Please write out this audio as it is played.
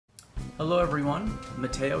Hello everyone,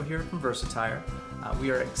 Matteo here from Versattire.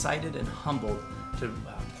 We are excited and humbled to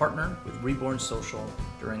partner with Reborn Social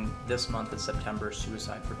during this month of September,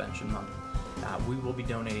 Suicide Prevention Month. We will be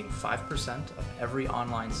donating 5% of every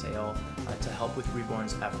online sale to help with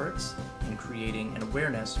Reborn's efforts in creating an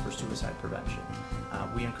awareness for suicide prevention.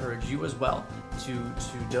 We encourage you as well to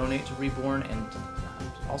donate to Reborn and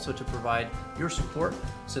also to provide your support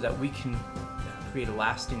so that we can create a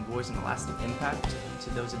lasting voice and a lasting impact to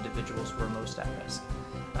those individuals who are most at risk.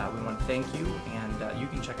 We want to thank you, and you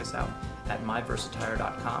can check us out at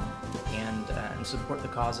myversatire.com and support the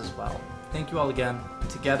cause as well. Thank you all again.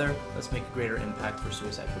 Together, let's make a greater impact for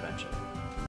suicide prevention.